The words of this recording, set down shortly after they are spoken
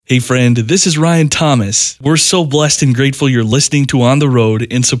Hey friend, this is Ryan Thomas. We're so blessed and grateful you're listening to On the Road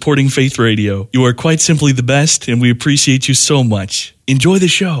and supporting Faith Radio. You are quite simply the best, and we appreciate you so much. Enjoy the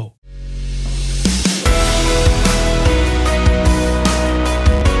show.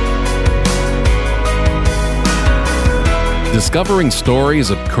 Discovering stories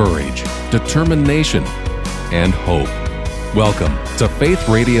of courage, determination, and hope. Welcome to Faith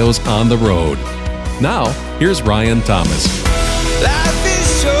Radio's On the Road. Now, here's Ryan Thomas. Life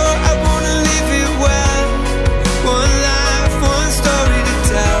is short, I wanna live it well. One life, one story to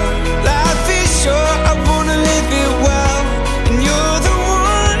tell. Life is short, I wanna live it well. And you're the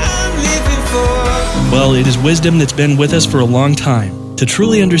one I'm living for. Well, it is wisdom that's been with us for a long time. To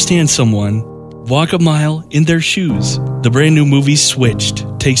truly understand someone, walk a mile in their shoes. The brand new movie Switched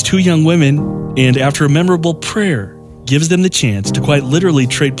takes two young women and, after a memorable prayer, gives them the chance to quite literally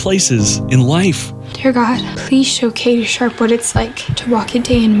trade places in life. Dear God, please show Katie Sharp what it's like to walk a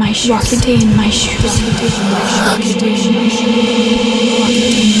day in my shoes. Walk a day in my shoes. Walk a day in my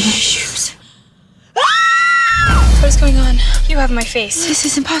shoes. What is going on? You have my face. This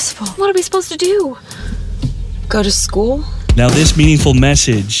is impossible. What are we supposed to do? Go to school? Now, this meaningful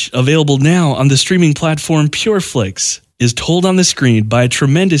message, available now on the streaming platform PureFlix, is told on the screen by a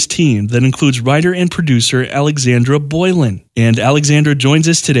tremendous team that includes writer and producer Alexandra Boylan. And Alexandra joins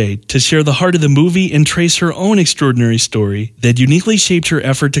us today to share the heart of the movie and trace her own extraordinary story that uniquely shaped her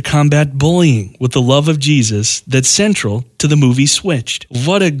effort to combat bullying with the love of Jesus that's central to the movie Switched.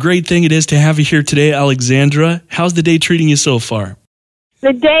 What a great thing it is to have you here today, Alexandra. How's the day treating you so far?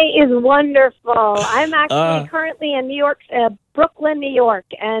 The day is wonderful. I'm actually currently in New York, Brooklyn, New York,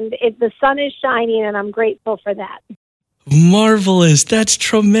 and the sun is shining, and I'm grateful for that. Marvelous. That's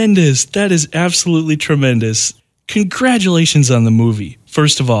tremendous. That is absolutely tremendous. Congratulations on the movie.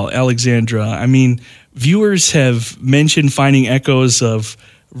 First of all, Alexandra, I mean, viewers have mentioned finding echoes of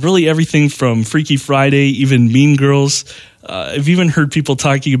really everything from Freaky Friday, even Mean Girls. I've even heard people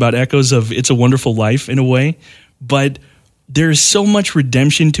talking about echoes of It's a Wonderful Life in a way. But there's so much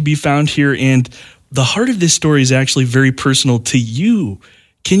redemption to be found here, and the heart of this story is actually very personal to you.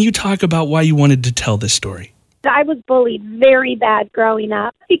 Can you talk about why you wanted to tell this story? I was bullied very bad growing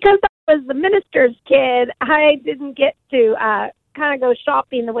up. Because I was the minister's kid, I didn't get to kind of go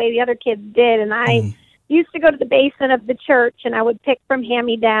shopping the way the other kids did. And I used to go to the basement of the church, and I would pick from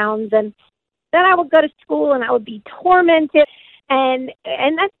hand-me-downs. And then I would go to school, and I would be tormented. And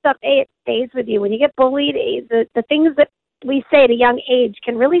that stuff, it stays with you. When you get bullied, the things that we say at a young age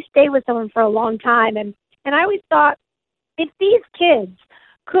can really stay with someone for a long time. And I always thought, if these kids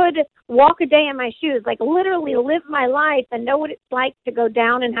could walk a day in my shoes, like literally live my life and know what it's like to go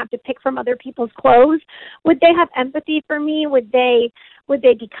down and have to pick from other people's clothes, would they have empathy for me? Would they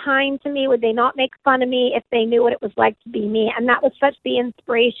be kind to me? Would they not make fun of me if they knew what it was like to be me? And that was such the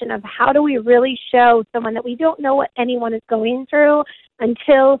inspiration of how do we really show someone that we don't know what anyone is going through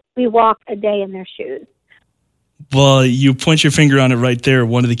until we walk a day in their shoes. Well, you point your finger on it right there.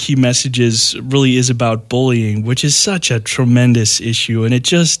 One of the key messages really is about bullying, which is such a tremendous issue. And it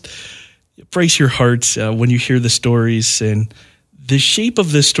just breaks your heart when you hear the stories. And the shape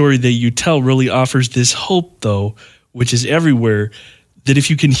of the story that you tell really offers this hope, though, which is everywhere, that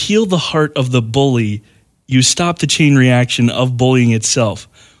if you can heal the heart of the bully, you stop the chain reaction of bullying itself.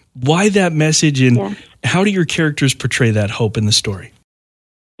 Why that message, and how do your characters portray that hope in the story?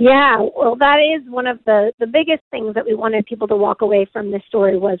 Yeah, well, that is one of the biggest things that we wanted people to walk away from this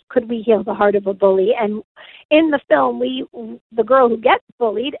story was, could we heal the heart of a bully? And in the film, the girl who gets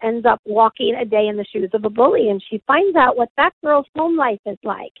bullied ends up walking a day in the shoes of a bully, and she finds out what that girl's home life is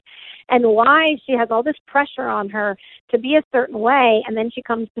like and why she has all this pressure on her to be a certain way, and then she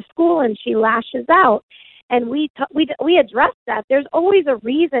comes to school and she lashes out. And we address that. There's always a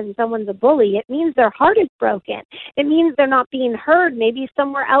reason someone's a bully. It means their heart is broken. It means they're not being heard. Maybe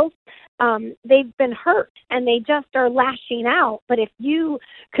somewhere else they've been hurt and they just are lashing out. But if you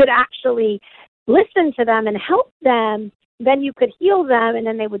could actually listen to them and help them, then you could heal them, and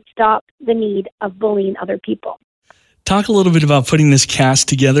then they would stop the need of bullying other people. Talk a little bit about putting this cast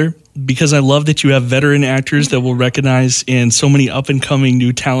together, because I love that you have veteran actors that we'll recognize and so many up-and-coming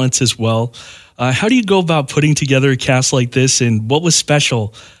new talents as well. How do you go about putting together a cast like this, and what was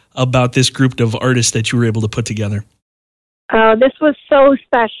special about this group of artists that you were able to put together? This was so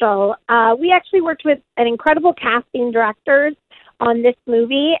special. We actually worked with an incredible casting directors on this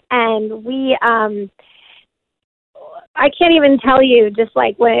movie, and I can't even tell you, just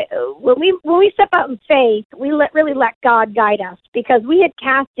like when we step out in faith, we really let God guide us, because we had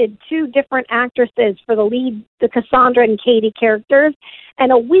casted two different actresses for the lead, the Cassandra and Katie characters,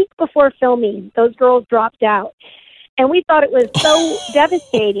 and a week before filming, those girls dropped out. And we thought it was so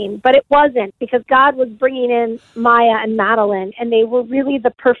devastating, but it wasn't, because God was bringing in Maya and Madeline, and they were really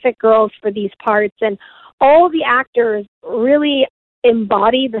the perfect girls for these parts. And all the actors really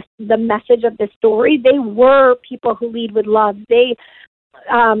embody the message of the story. They were people who lead with love.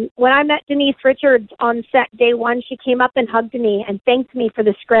 When I met Denise Richards on set day one, she came up and hugged me and thanked me for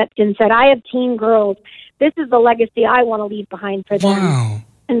the script and said, I have teen girls. This is the legacy I want to leave behind for them. Wow.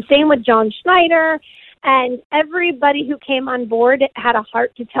 And same with John Schneider. And everybody who came on board had a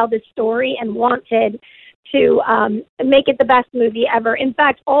heart to tell this story and wanted to make it the best movie ever. In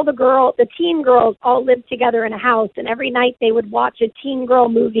fact, the teen girls all lived together in a house, and every night they would watch a teen girl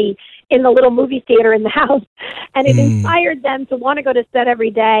movie in the little movie theater in the house. And it inspired them to want to go to set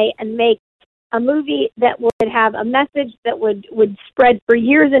every day and make a movie that would have a message that would spread for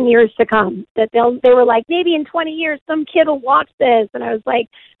years and years to come. That they were like, maybe in 20 years some kid will watch this. And I was like,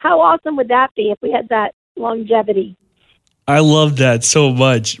 how awesome would that be if we had that longevity? I love that so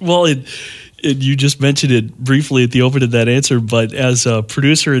much. Well, you just mentioned it briefly at the open of that answer, but as a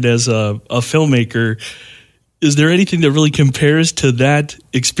producer and as a filmmaker, is there anything that really compares to that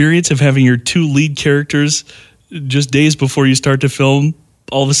experience of having your two lead characters just days before you start to film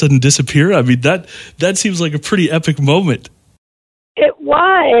all of a sudden disappear? I mean, that seems like a pretty epic moment. It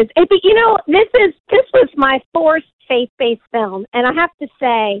was. This was my fourth faith-based film, and I have to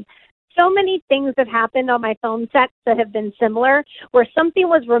say, so many things have happened on my film sets that have been similar, where something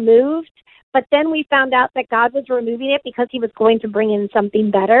was removed, but then we found out that God was removing it because he was going to bring in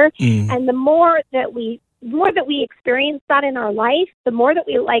something better. And the more that we experience that in our life, the more that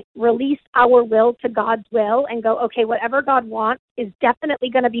we release our will to God's will and go, okay, whatever God wants is definitely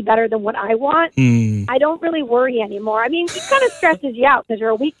going to be better than what I want. I don't really worry anymore. I mean, it kind of stresses you out because you're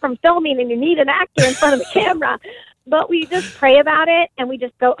a week from filming and you need an actor in front of the camera. But we just pray about it and we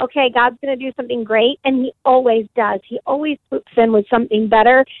just go, okay, God's going to do something great. And he always does. He always swoops in with something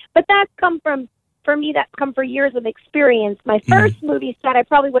better. But that's come from years of experience. My first movie set, I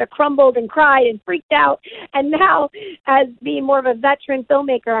probably would have crumbled and cried and freaked out. And now, as being more of a veteran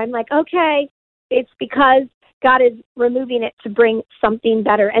filmmaker, I'm like, okay, it's because God is removing it to bring something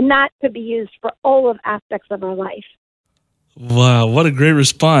better. And that could be used for all of aspects of our life. Wow, what a great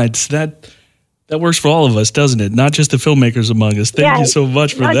response. That works for all of us, doesn't it? Not just the filmmakers among us. Thank you so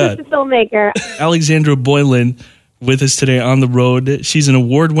much for that. Not just the filmmaker. Alexandra Boylan with us today on the road. She's an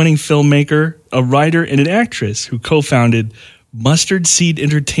award-winning filmmaker, a writer, and an actress who co-founded Mustard Seed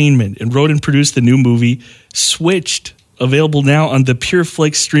Entertainment and wrote and produced the new movie Switched, available now on the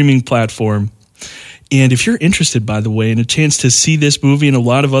PureFlix streaming platform. And if you're interested, by the way, in a chance to see this movie and a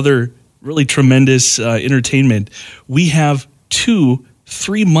lot of other really tremendous entertainment, we have 2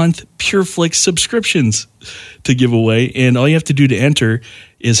 3-month PureFlix subscriptions to give away. And all you have to do to enter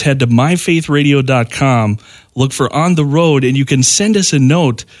is head to myfaithradio.com, look for On the Road, and you can send us a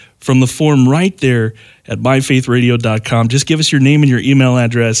note from the form right there at myfaithradio.com. Just give us your name and your email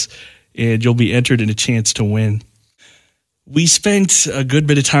address, and you'll be entered in a chance to win. We spent a good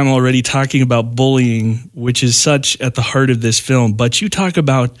bit of time already talking about bullying, which is such at the heart of this film, but you talk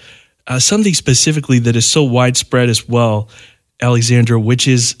about something specifically that is so widespread as well, Alexandra, which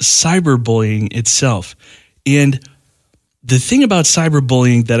is cyberbullying itself. And the thing about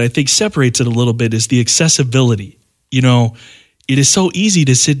cyberbullying that I think separates it a little bit is the accessibility. You know, it is so easy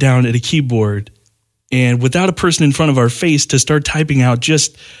to sit down at a keyboard and without a person in front of our face to start typing out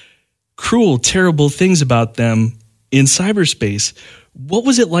just cruel, terrible things about them in cyberspace. What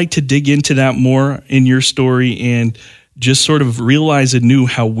was it like to dig into that more in your story and just sort of realize anew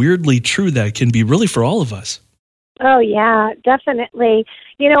how weirdly true that can be really for all of us? Oh, yeah, definitely.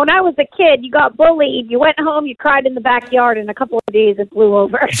 You know, when I was a kid, you got bullied, you went home, you cried in the backyard, and a couple of days it blew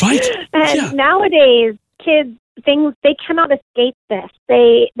over. Right. And nowadays, kids, they cannot escape this.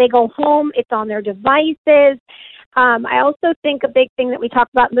 They go home, it's on their devices. I also think a big thing that we talk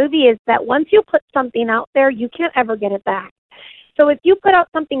about in the movie is that once you put something out there, you can't ever get it back. So if you put out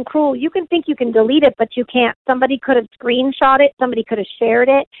something cruel, you can think you can delete it, but you can't. Somebody could have screenshot it. Somebody could have shared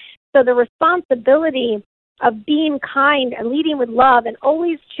it. So the responsibility of being kind and leading with love and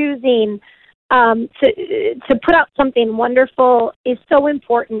always choosing to put out something wonderful is so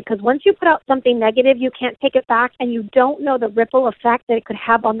important, because once you put out something negative, you can't take it back, and you don't know the ripple effect that it could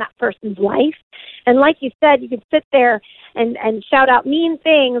have on that person's life. And like you said, you could sit there and shout out mean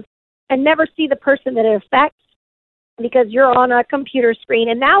things and never see the person that it affects because you're on a computer screen.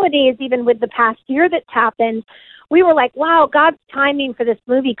 And nowadays, even with the past year that's happened, we were like, wow, God's timing for this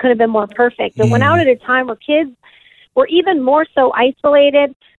movie could have been more perfect. It went out at a time where kids were even more so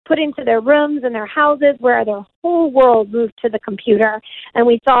isolated, put into their rooms and their houses where their whole world moved to the computer. And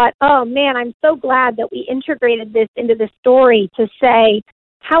we thought, oh man, I'm so glad that we integrated this into the story to say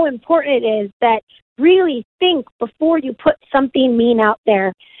how important it is that really think before you put something mean out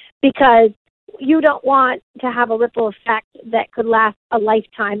there, because you don't want to have a ripple effect that could last a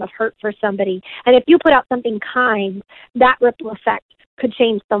lifetime of hurt for somebody. And if you put out something kind, that ripple effect could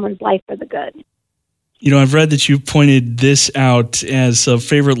change someone's life for the good. You know, I've read that you pointed this out as a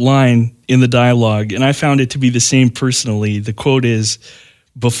favorite line in the dialogue, and I found it to be the same personally. The quote is,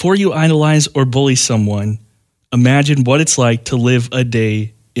 "Before you idolize or bully someone, imagine what it's like to live a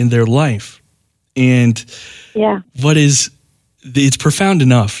day in their life." And it's profound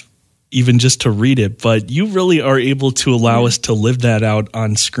enough even just to read it, but you really are able to allow us to live that out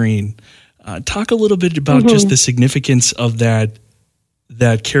on screen. Talk a little bit about just the significance of that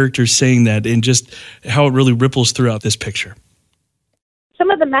character saying that and just how it really ripples throughout this picture.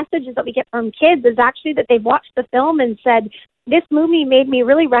 Some of the messages that we get from kids is actually that they've watched the film and said, this movie made me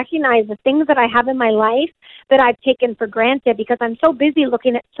really recognize the things that I have in my life that I've taken for granted because I'm so busy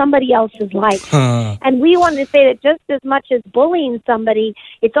looking at somebody else's life. And we wanted to say that just as much as bullying somebody,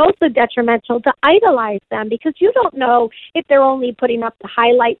 it's also detrimental to idolize them because you don't know if they're only putting up the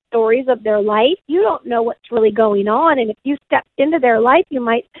highlight stories of their life. You don't know what's really going on. And if you stepped into their life, you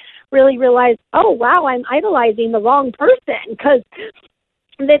might really realize, oh, wow, I'm idolizing the wrong person because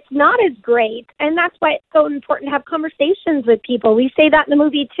that's not as great. And that's why it's so important to have conversations with people. We say that in the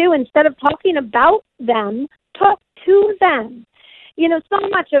movie too. Instead of talking about them, talk to them. You know, so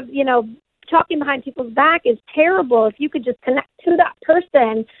much of, talking behind people's back is terrible. If you could just connect to that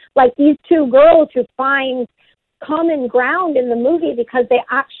person, like these two girls who find common ground in the movie because they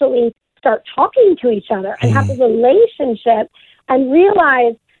actually start talking to each other and have a relationship and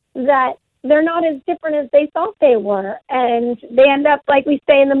realize that they're not as different as they thought they were. And they end up, like we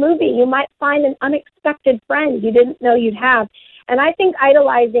say in the movie, you might find an unexpected friend you didn't know you'd have. And I think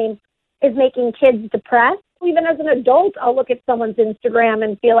idolizing is making kids depressed. Even as an adult, I'll look at someone's Instagram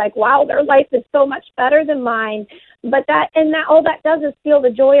and feel like, wow, their life is so much better than mine. But all that does is steal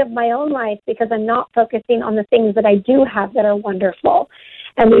the joy of my own life because I'm not focusing on the things that I do have that are wonderful.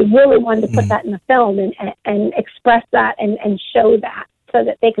 And we really wanted to put that in the film and express that and show that, so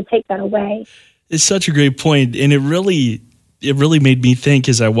that they could take that away. It's such a great point, and it really made me think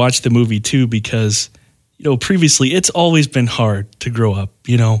as I watched the movie too, because previously it's always been hard to grow up.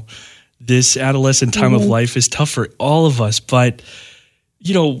 This adolescent time of life is tough for all of us. But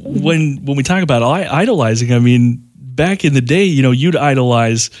when we talk about idolizing, I mean, back in the day, you'd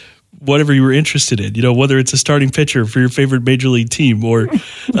idolize whatever you were interested in. Whether it's a starting pitcher for your favorite major league team or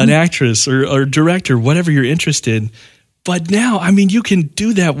an actress or director, whatever you're interested in. But now, I mean, you can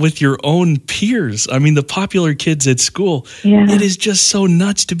do that with your own peers. I mean, the popular kids at school. Yeah. It is just so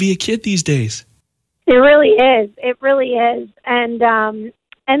nuts to be a kid these days. It really is. It really is. And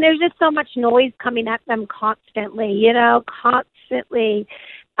there's just so much noise coming at them constantly, constantly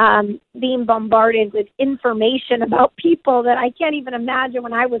being bombarded with information about people that I can't even imagine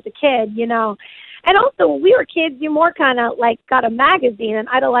when I was a kid, And also, when we were kids, you more kind of like got a magazine and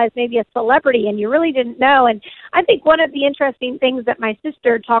idolized maybe a celebrity, and you really didn't know. And I think one of the interesting things that my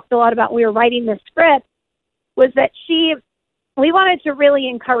sister talked a lot about when we were writing the script was that we wanted to really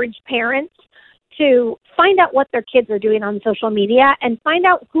encourage parents to find out what their kids are doing on social media and find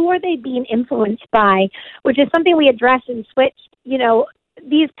out who are they being influenced by, which is something we addressed and switched.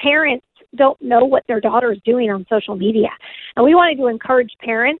 These parents don't know what their daughter is doing on social media. And we wanted to encourage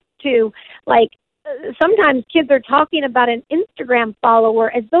parents to, sometimes kids are talking about an Instagram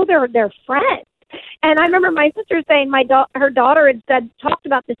follower as though they're their friend. And I remember my sister saying her daughter had talked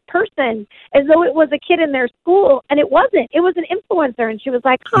about this person as though it was a kid in their school, and it wasn't. It was an influencer, and she was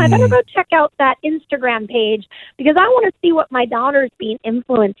like, I better go check out that Instagram page because I want to see what my daughter's being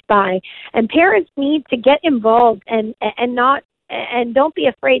influenced by. And parents need to get involved and don't be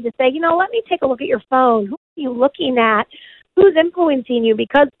afraid to say, let me take a look at your phone. Who are you looking at? Who's influencing you?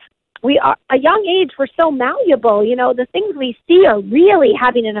 Because we are a young age, we're so malleable. The things we see are really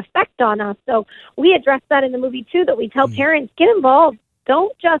having an effect on us. So we address that in the movie too, that we tell parents, get involved.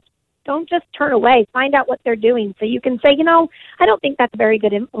 Don't just turn away. Find out what they're doing. So you can say, I don't think that's a very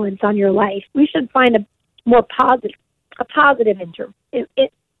good influence on your life. We should find a more positive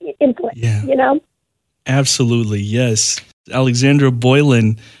influence, Yeah. Absolutely. Yes. Alexandra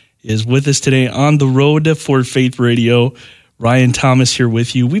Boylan is with us today on the road for Faith Radio. Ryan Thomas here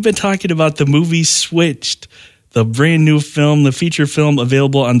with you. We've been talking about the movie Switched, the brand new film, the feature film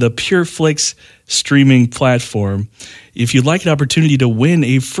available on the PureFlix streaming platform. If you'd like an opportunity to win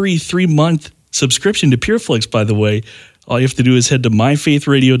a free 3-month subscription to PureFlix, by the way, all you have to do is head to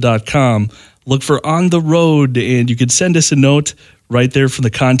myfaithradio.com, look for On the Road, and you can send us a note right there from the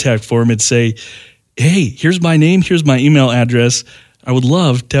contact form and say, hey, here's my name, here's my email address. I would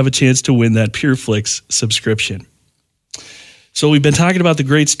love to have a chance to win that PureFlix subscription. So we've been talking about the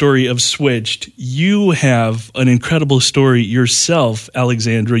great story of Switched. You have an incredible story yourself,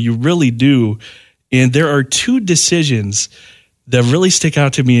 Alexandra. You really do. And there are two decisions that really stick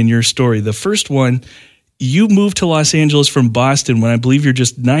out to me in your story. The first one, you moved to Los Angeles from Boston when I believe you're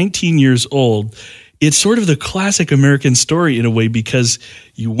just 19 years old. It's sort of the classic American story in a way because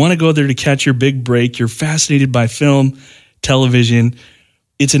you want to go there to catch your big break. You're fascinated by film, television.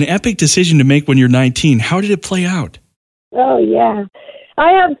 It's an epic decision to make when you're 19. How did it play out? Oh, yeah.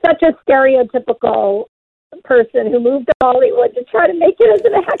 I have such a stereotypical person who moved to Hollywood to try to make it as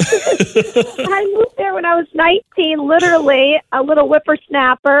an actress. I moved there when I was 19, literally a little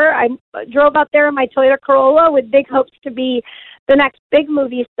whippersnapper. I drove out there in my Toyota Corolla with big hopes to be the next big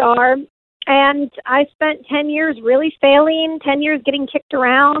movie star. And I spent 10 years really failing, 10 years getting kicked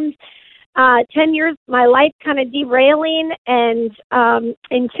around, 10 years my life kind of derailing. And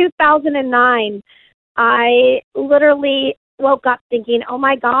in 2009, I literally woke up thinking, oh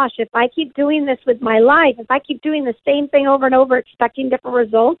my gosh, if I keep doing this with my life, if I keep doing the same thing over and over, expecting different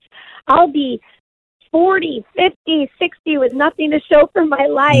results, I'll be 40, 50, 60 with nothing to show for my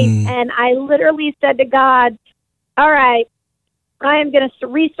life. And I literally said to God, all right, I am going to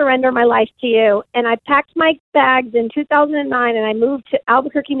resurrender my life to you. And I packed my bags in 2009 and I moved to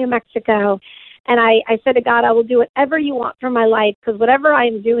Albuquerque, New Mexico. And I said to God, I will do whatever you want for my life because whatever I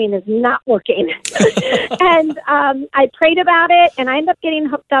am doing is not working. And I prayed about it, and I ended up getting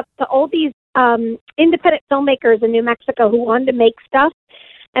hooked up to all these independent filmmakers in New Mexico who wanted to make stuff.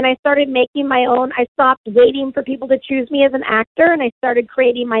 And I started making my own. I stopped waiting for people to choose me as an actor, and I started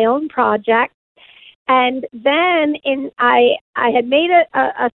creating my own projects. And then I had made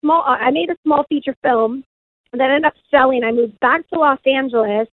a small feature film that ended up selling. I moved back to Los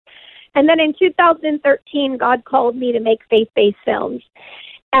Angeles. And then in 2013, God called me to make faith-based films.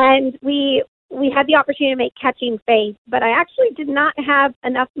 And we had the opportunity to make Catching Faith, but I actually did not have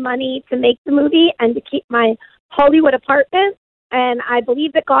enough money to make the movie and to keep my Hollywood apartment. And I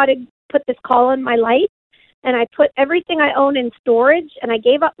believe that God had put this call in my life. And I put everything I own in storage, and I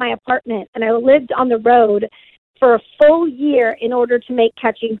gave up my apartment, and I lived on the road for a full year in order to make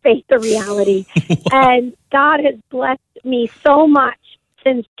Catching Faith a reality. And God has blessed me so much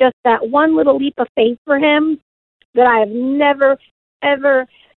since just that one little leap of faith for him that I have never, ever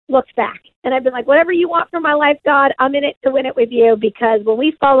looked back. And I've been like, whatever you want for my life, God, I'm in it to win it with you, because when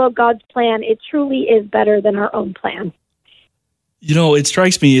we follow God's plan, it truly is better than our own plan. You know, it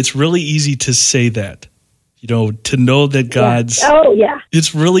strikes me, it's really easy to say that. You know, to know that God's... Yeah. Oh, yeah.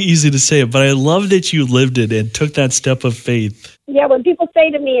 It's really easy to say it, but I love that you lived it and took that step of faith. Yeah, when people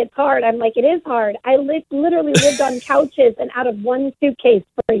say to me it's hard, I'm like, it is hard. I literally lived on couches and out of one suitcase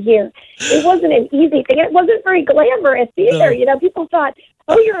for a year. It wasn't an easy thing. It wasn't very glamorous either. No. You know, people thought,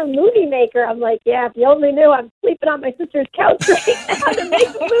 oh, you're a movie maker. I'm like, yeah, if you only knew I'm sleeping on my sister's couch right now to make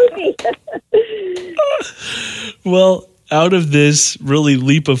a movie. Well, out of this really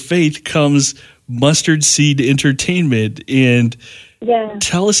leap of faith comes Mustard Seed Entertainment. And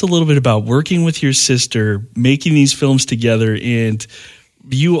tell us a little bit about working with your sister, making these films together. And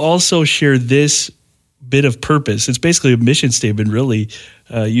you also share this bit of purpose. It's basically a mission statement, really.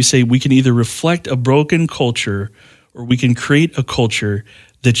 You say we can either reflect a broken culture or we can create a culture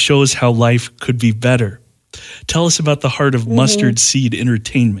that shows how life could be better. Tell us about the heart of Mustard Seed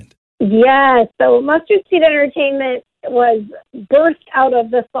Entertainment. Yeah, so Mustard Seed Entertainment was birthed out of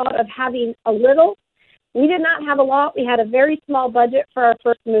the thought of having a little. We did not have a lot. We had a very small budget for our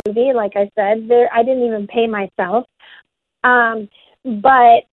first movie. Like I said, I didn't even pay myself.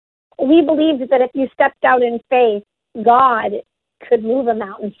 But we believed that if you stepped out in faith, God could move a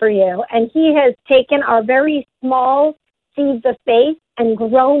mountain for you. And he has taken our very small seeds of faith and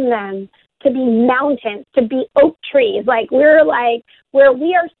grown them to be mountains, to be oak trees. We're like, where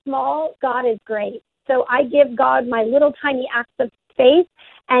we are small, God is great. So I give God my little tiny acts of faith,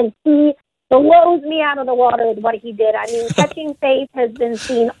 and he blows me out of the water with what he did. I mean, Catching Faith has been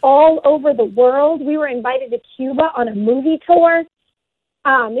seen all over the world. We were invited to Cuba on a movie tour.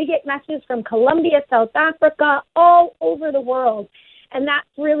 We get messages from Colombia, South Africa, all over the world. And that's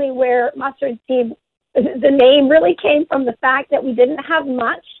really where Mustard Seed, the name really came from, the fact that we didn't have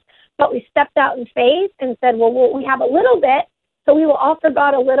much, but we stepped out in faith and said, well, we have a little bit, so we will offer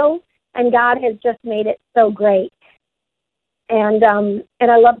God a little. And God has just made it so great. And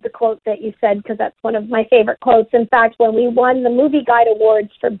I love the quote that you said, because that's one of my favorite quotes. In fact, when we won the Movie Guide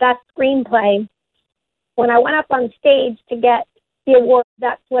Awards for Best Screenplay, when I went up on stage to get the award,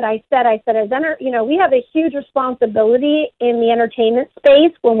 that's what I said. I said, we have a huge responsibility in the entertainment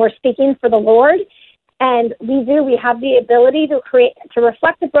space when we're speaking for the Lord. And we have the ability to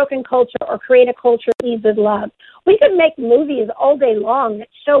reflect a broken culture or create a culture that leads with love. We could make movies all day long that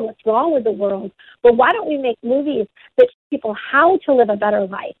show what's wrong with the world, but why don't we make movies that show people how to live a better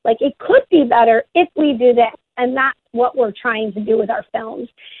life? Like, it could be better if we do this, and that's what we're trying to do with our films,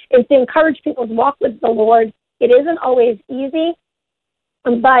 is to encourage people to walk with the Lord. It isn't always easy,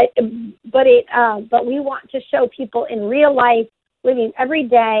 but we want to show people in real life, living every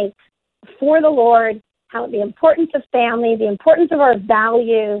day for the Lord, how the importance of family, the importance of our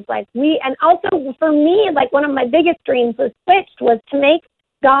values, and also for me, like, one of my biggest dreams was to make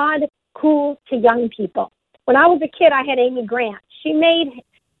God cool to young people. When I was a kid, I had Amy Grant. She made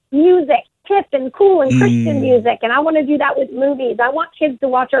music hip and cool and Christian music, and I want to do that with movies. I want kids to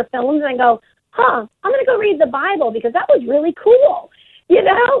watch our films and go, I'm going to go read the Bible because that was really cool. You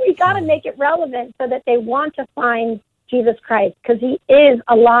know, we got to make it relevant so that they want to find Jesus Christ, because he is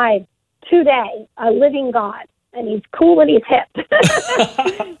alive today, a living God, and he's cool and he's hip.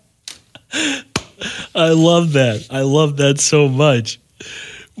 I love that. I love that so much.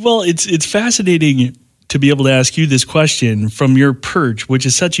 Well, it's fascinating to be able to ask you this question from your perch, which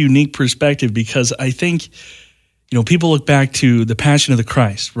is such a unique perspective, because I think, people look back to the Passion of the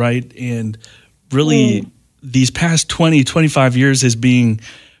Christ, right? And really these past 20, 25 years as being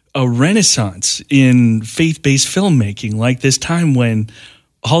a renaissance in faith-based filmmaking, like this time when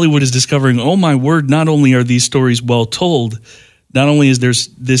Hollywood is discovering, oh my word, not only are these stories well told, not only is there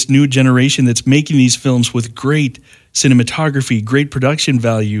this new generation that's making these films with great cinematography, great production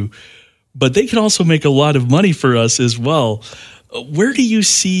value, but they can also make a lot of money for us as well. Where do you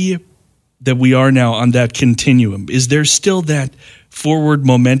see that we are now on that continuum? Is there still that forward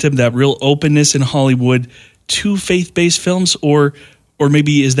momentum, that real openness in Hollywood to faith-based films, or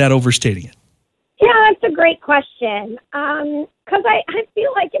maybe is that overstating it? Yeah, that's a great question. Because I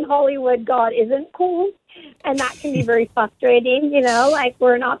feel like in Hollywood, God isn't cool, and that can be very frustrating. Like,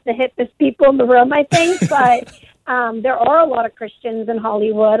 we're not the hippest people in the room, I think, but there are a lot of Christians in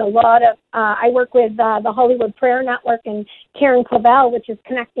Hollywood. I work with the Hollywood Prayer Network and Karen Clavel, which is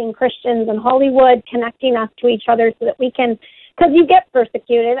connecting Christians in Hollywood, connecting us to each other so that we can, because you get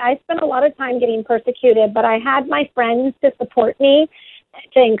persecuted. I spent a lot of time getting persecuted, but I had my friends to support me,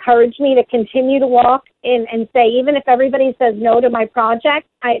 to encourage me to continue to walk in and say, even if everybody says no to my project,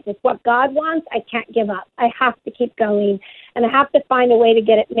 it's what God wants, I can't give up. I have to keep going, and I have to find a way to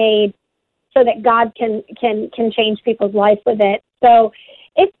get it made so that God can change people's life with it. So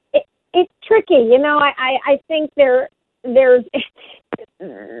it's tricky. I think there's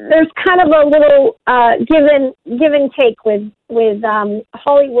kind of a little give and take with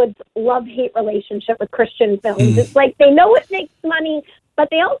Hollywood's love-hate relationship with Christian films. It's like they know it makes money, but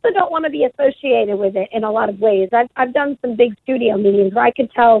they also don't want to be associated with it in a lot of ways. I've done some big studio meetings where I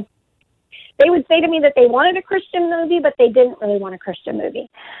could tell they would say to me that they wanted a Christian movie, but they didn't really want a Christian movie.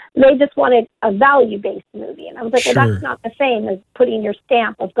 They just wanted a value-based movie. And I was like, well, that's not the same as putting your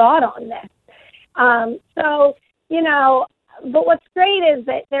stamp of God on this. But what's great is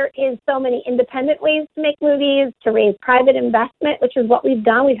that there is so many independent ways to make movies, to raise private investment, which is what we've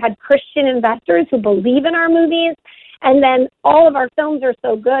done. We've had Christian investors who believe in our movies. And then all of our films are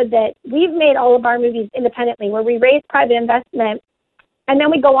so good that we've made all of our movies independently, where we raise private investment, and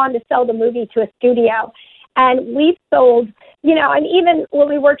then we go on to sell the movie to a studio. And we've sold, and even when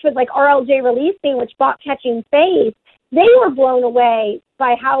we worked with like RLJ Releasing, which bought Catching Faith, they were blown away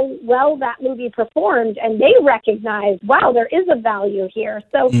by how well that movie performed, and they recognized, wow, there is a value here.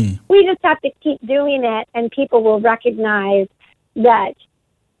 So we just have to keep doing it, and people will recognize that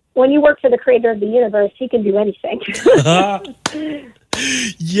when you work for the creator of the universe, he can do anything.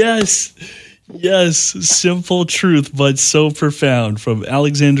 Yes, simple truth, but so profound, from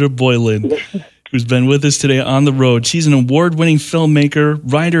Alexandra Boylan, who's been with us today on the road. She's an award-winning filmmaker,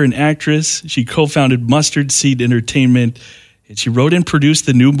 writer, and actress. She co-founded Mustard Seed Entertainment, and she wrote and produced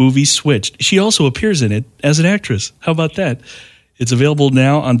the new movie Switched. She also appears in it as an actress. How about that? It's available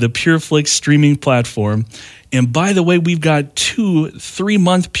now on the PureFlix streaming platform. And by the way, we've got 2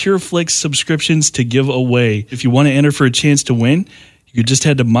 3-month PureFlix subscriptions to give away. If you want to enter for a chance to win, you could just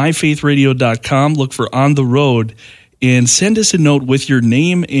head to myfaithradio.com, look for On the Road, and send us a note with your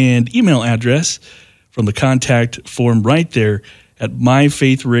name and email address from the contact form right there at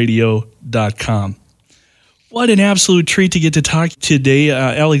myfaithradio.com. What an absolute treat to get to talk today.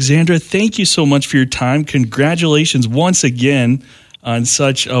 Alexandra, thank you so much for your time. Congratulations once again on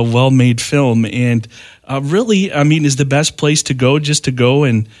such a well-made film. And really, I mean, is the best place to go just to go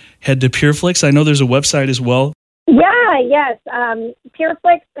and head to PureFlix? I know there's a website as well. Yes.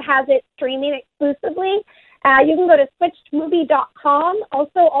 PureFlix has it streaming exclusively. You can go to switchedmovie.com.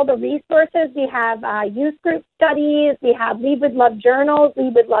 Also, all the resources. We have youth group studies. We have Lead with Love journals,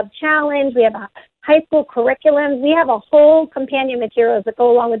 Lead with Love challenge. We have a high school curriculum. We have a whole companion materials that go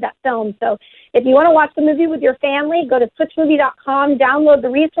along with that film. So if you want to watch the movie with your family, go to switchedmovie.com, download the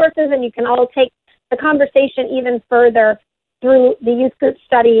resources, and you can all take the conversation even further through the youth group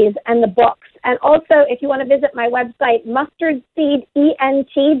studies and the books. And also, if you want to visit my website,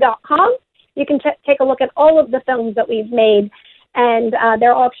 mustardseedent.com, you can take a look at all of the films that we've made, and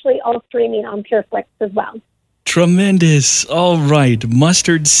they're actually all streaming on PureFlix as well. Tremendous. All right.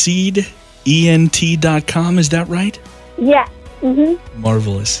 Mustardseedent.com, is that right? Yes. Mm-hmm.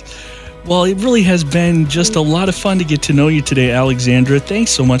 Marvelous. Well, it really has been just a lot of fun to get to know you today, Alexandra. Thanks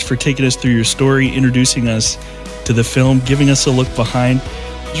so much for taking us through your story, introducing us to the film, giving us a look behind.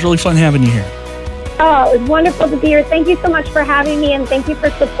 It was really fun having you here. Oh, it was wonderful to be here. Thank you so much for having me, and thank you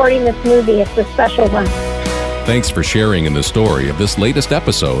for supporting this movie. It's a special one. Thanks for sharing in the story of this latest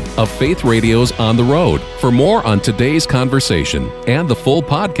episode of Faith Radio's On the Road. For more on today's conversation and the full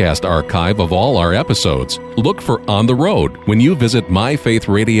podcast archive of all our episodes, look for On the Road when you visit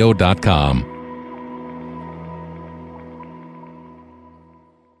myfaithradio.com.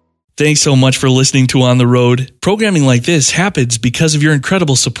 Thanks so much for listening to On the Road. Programming like this happens because of your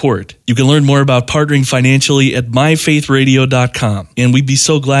incredible support. You can learn more about partnering financially at myfaithradio.com. And we'd be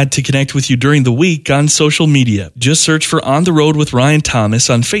so glad to connect with you during the week on social media. Just search for On the Road with Ryan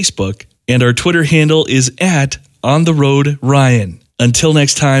Thomas on Facebook. And our Twitter handle is @OnTheRoadRyan. Until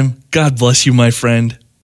next time, God bless you, my friend.